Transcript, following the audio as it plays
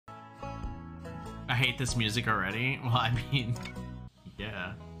hate this music already. Well, I mean,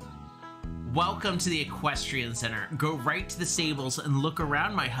 yeah. Welcome to the Equestrian Center. Go right to the stables and look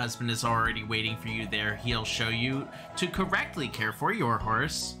around. My husband is already waiting for you there. He'll show you to correctly care for your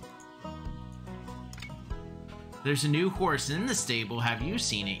horse. There's a new horse in the stable. Have you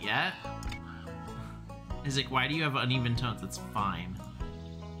seen it yet? Izik, why do you have uneven tones? That's fine.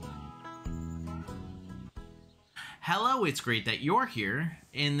 Hello, it's great that you're here.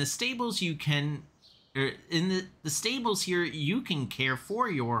 In the stables you can... in the stables here, you can care for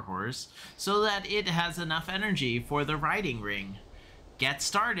your horse so that it has enough energy for the riding ring. Get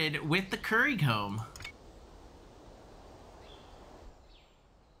started with the curry comb.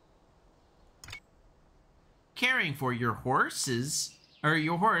 Caring for your horse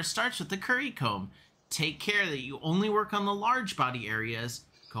starts with the curry comb. Take care that you only work on the large body areas.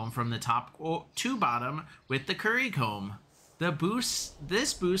 Comb from the top to bottom with the curry comb.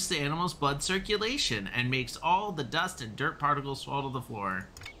 This boosts the animal's blood circulation and makes all the dust and dirt particles fall to the floor.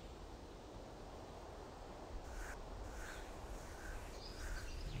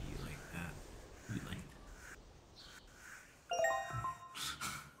 You like that? You like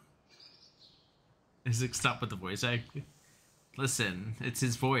that? Izik, stop with the voice act. Listen, it's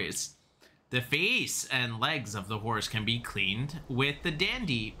his voice. The face and legs of the horse can be cleaned with the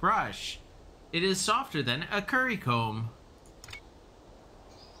dandy brush. It is softer than a curry comb.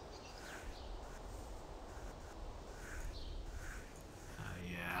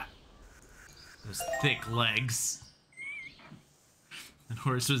 Those thick legs. The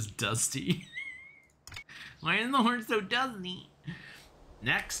horse was dusty. Why is the horse so dusty?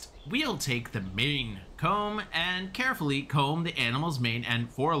 Next, we'll take the mane comb and carefully comb the animal's mane and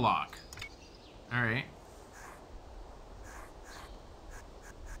forelock. Alright.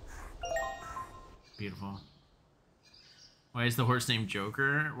 Beautiful. Why is the horse named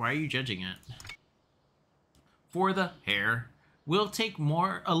Joker? Why are you judging it? For the hair, we'll take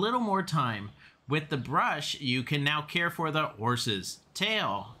a little more time. With the brush, you can now care for the horse's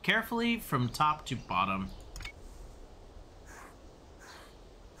tail, carefully from top to bottom.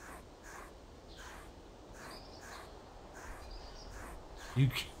 You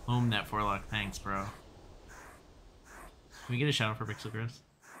comb that forelock, thanks, bro. Can we get a shout out for Pixel Chris?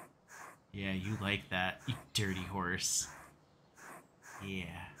 Yeah, you like that, you dirty horse. Yeah.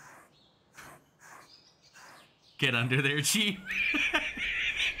 Get under there, Chief.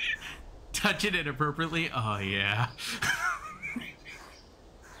 Touch it inappropriately? Oh, yeah.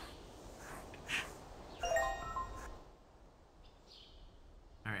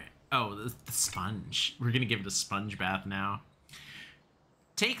 Alright. Oh, the sponge. We're gonna give it a sponge bath now.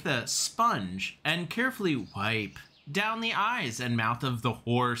 Take the sponge and carefully wipe down the eyes and mouth of the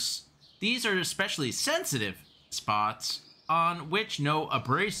horse. These are especially sensitive spots on which no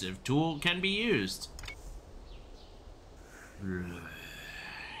abrasive tool can be used.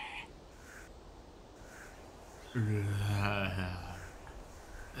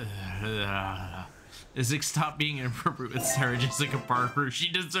 Izik, stop being inappropriate with Sarah Jessica Parker.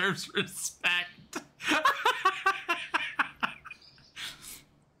 She deserves respect.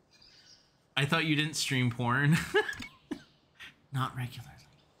 I thought you didn't stream porn. Not regularly.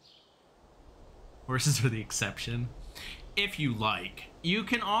 Horses are the exception. If you like, you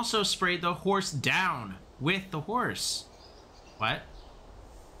can also spray the horse down with the horse. What?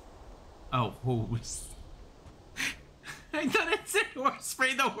 Oh, horse. I thought it said horse.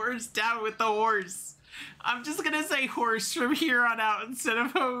 Spray the horse down with the horse. I'm just gonna say horse from here on out instead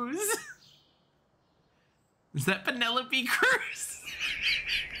of hose. Is that Penelope Cruz?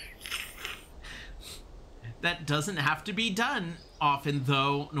 That doesn't have to be done often,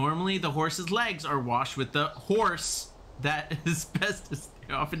 though. Normally, the horse's legs are washed with the horse that is best as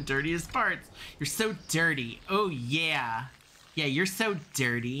the often dirtiest parts. You're so dirty. Oh, yeah. Yeah, you're so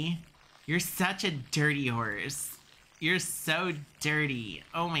dirty. You're such a dirty horse. You're so dirty.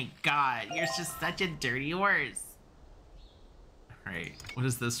 Oh my god, you're just such a dirty horse. Alright, what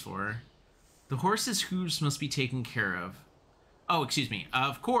is this for? The horse's hooves must be taken care of. Oh, excuse me.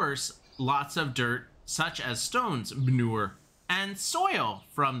 Of course, lots of dirt, such as stones, manure, and soil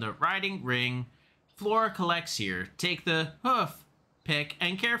from the riding ring floor collects here. Take the hoof pick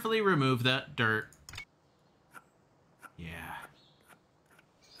and carefully remove the dirt. Yeah.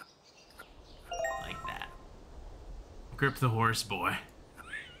 Like that. Grip the horse, boy.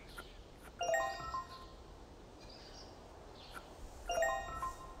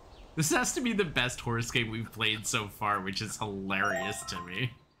 This has to be the best horse game we've played so far, which is hilarious to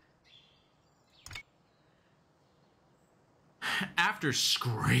me. After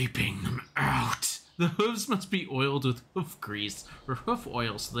scraping them out, the hooves must be oiled with hoof grease or hoof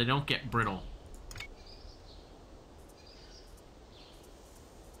oil so they don't get brittle.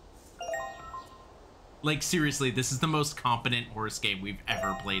 Like, seriously, this is the most competent horse game we've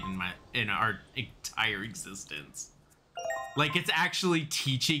ever played in our entire existence. Like, it's actually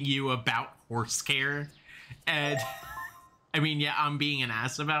teaching you about horse care. And, I mean, yeah, I'm being an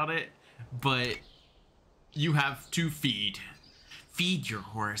ass about it, but you have to feed. Feed your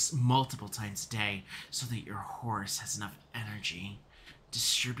horse multiple times a day so that your horse has enough energy.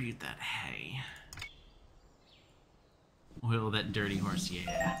 Distribute that hay. Oil that dirty horse,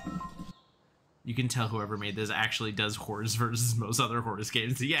 yeah. You can tell whoever made this actually does horse versus most other horse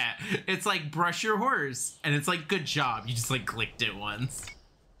games. Yeah, it's like brush your horse, and it's like good job. You just like clicked it once.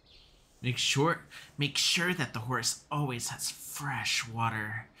 Make sure that the horse always has fresh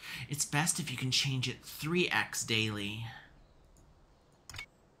water. It's best if you can change it 3x daily.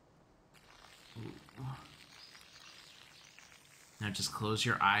 Ooh. Now just close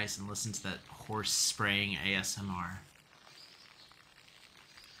your eyes and listen to that horse spraying ASMR.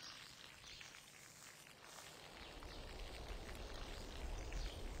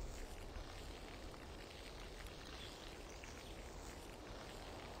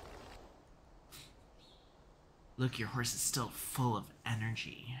 Look, your horse is still full of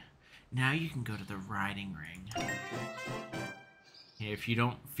energy. Now you can go to the riding ring. Yeah, if you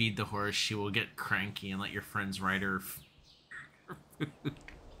don't feed the horse, she will get cranky and let your friends ride her.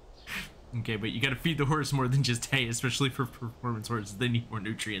 Okay, but you gotta feed the horse more than just hay, especially for performance horses. They need more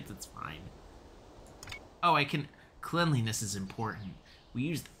nutrients, it's fine. Oh, cleanliness is important. We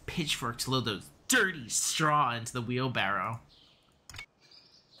use the pitchfork to load those dirty straw into the wheelbarrow.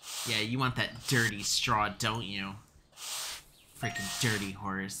 Yeah, you want that dirty straw, don't you? Freaking dirty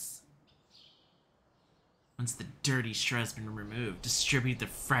horse. Once the dirty straw has been removed, distribute the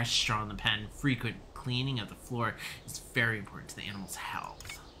fresh straw in the pen. Frequent cleaning of the floor is very important to the animal's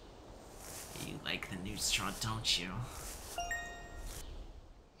health. You like the new straw, don't you?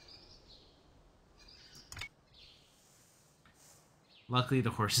 Luckily, the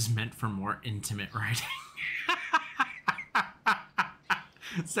horse is meant for more intimate riding.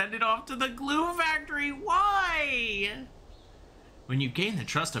 Send it off to the glue factory. Why? When you gain the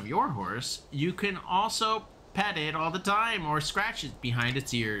trust of your horse, you can also pet it all the time or scratch it behind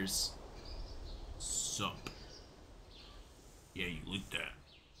its ears. Sup? Yeah, you like that.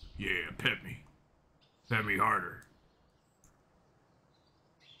 Yeah, pet me. Pet me harder.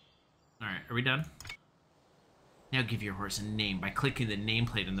 Alright, are we done? Now give your horse a name by clicking the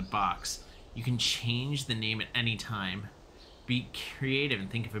nameplate in the box. You can change the name at any time. Be creative and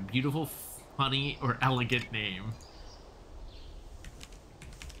think of a beautiful, funny, or elegant name.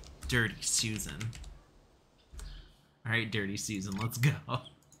 Dirty Susan. Alright, Dirty Susan, let's go.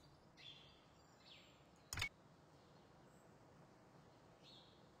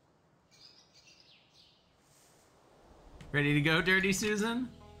 Ready to go, Dirty Susan?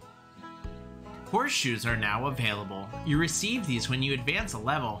 Horseshoes are now available. You receive these when you advance a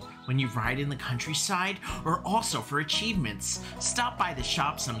level, when you ride in the countryside, or also for achievements. Stop by the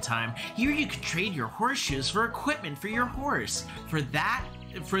shop sometime. Here you can trade your horseshoes for equipment for your horse. For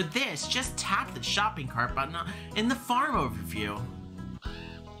this, just tap the shopping cart button in the farm overview.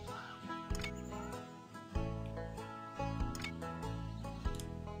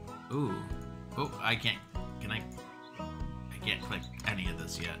 Ooh. Oh, I can't. Can I can't click any of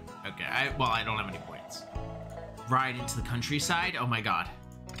this yet. Okay, well, I don't have any points. Ride into the countryside? Oh my god.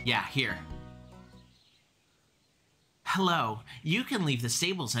 Yeah, here. Hello. You can leave the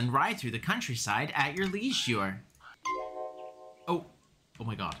stables and ride through the countryside at your leisure. Oh. Oh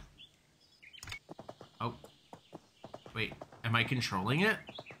my god. Oh. Wait, am I controlling it?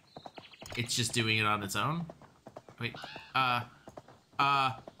 It's just doing it on its own? Wait, I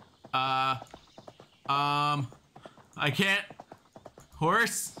can't.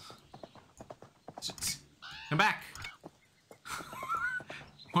 Horse? Come back.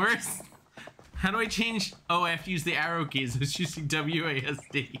 Horse? How do I change? Oh, I have to use the arrow keys. I was using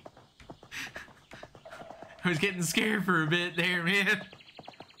WASD. I was getting scared for a bit there, man.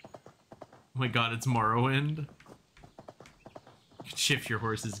 Oh my god, it's Morrowind. You can shift your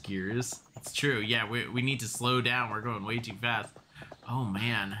horse's gears. It's true, yeah, we need to slow down. We're going way too fast. Oh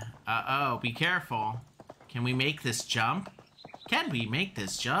man. Uh-oh, be careful. Can we make this jump? Can we make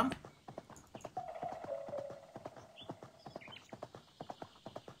this jump?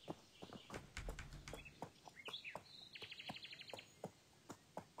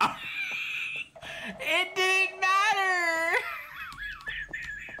 It didn't matter!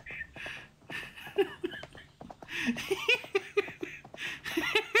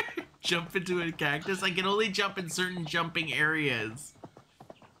 Jump into a cactus? I can only jump in certain jumping areas.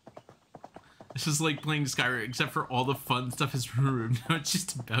 It's just like playing Skyrim, except for all the fun stuff is removed. Now it's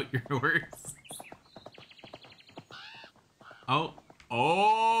just about your horse. Oh.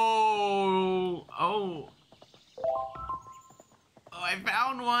 Oh. Oh. Oh, I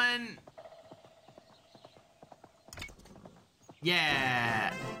found one.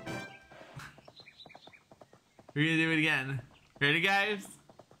 Yeah. We're gonna do it again. Ready, guys?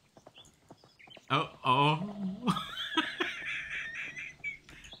 Oh, oh.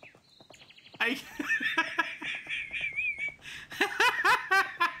 I...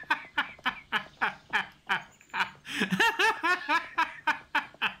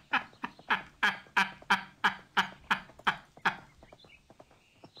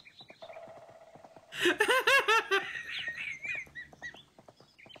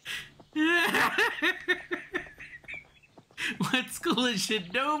 What school is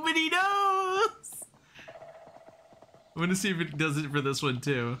shit nobody knows? I want to see if it does it for this one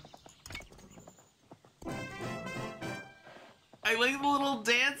too. I like the little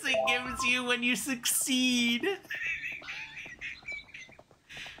dance it gives you when you succeed.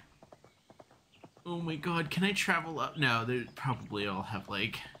 Oh my god, can I travel up? No, they probably all have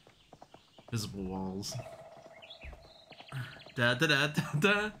like visible walls. Da da da da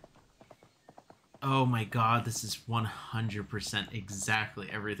da. Oh my god, this is 100% exactly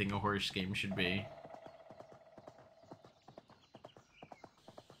everything a horse game should be.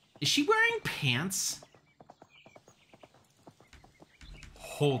 Is she wearing pants?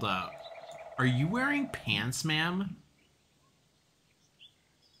 Hold up. Are you wearing pants, ma'am?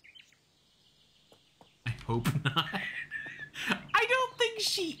 I hope not. I don't think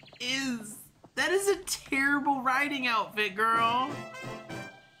she is. That is a terrible riding outfit, girl.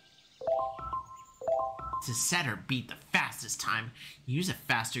 To set or beat the fastest time, use a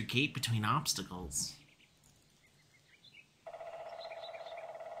faster gait between obstacles.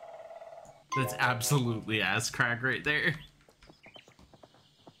 That's absolutely ass crack right there.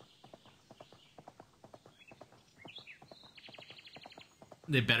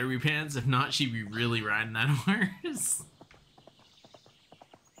 They better be pants. If not, she'd be really riding that horse.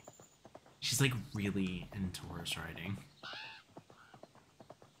 She's like really into horse riding.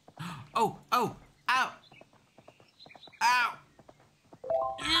 Oh, oh, ow. Ow!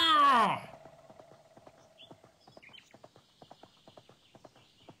 Ugh!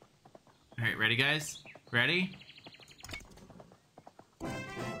 Alright, ready, guys? Ready?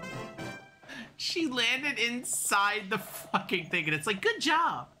 She landed inside the fucking thing, and it's like, good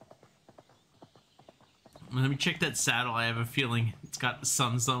job! Let me check that saddle. I have a feeling it's got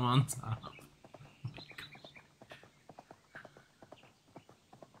some on top.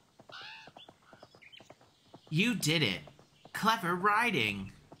 You did it. Clever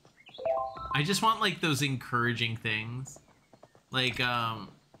riding. I just want like those encouraging things. Like,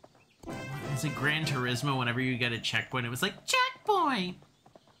 was it Gran Turismo? Whenever you get a checkpoint, it was like, checkpoint!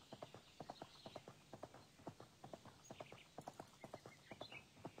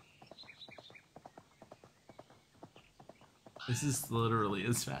 This is literally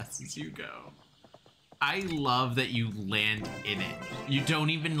as fast as you go. I love that you land in it. You don't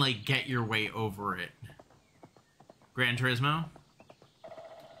even like get your way over it. Gran Turismo?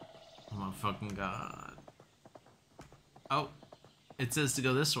 Oh my fucking god. Oh, it says to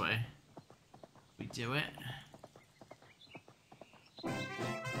go this way. We do it.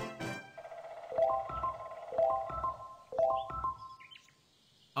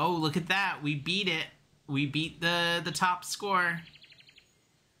 Oh, look at that. We beat it. We beat the top score.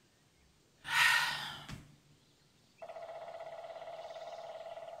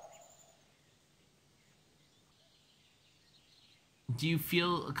 Do you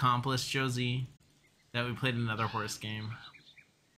feel accomplished, Josie, that we played another horse game?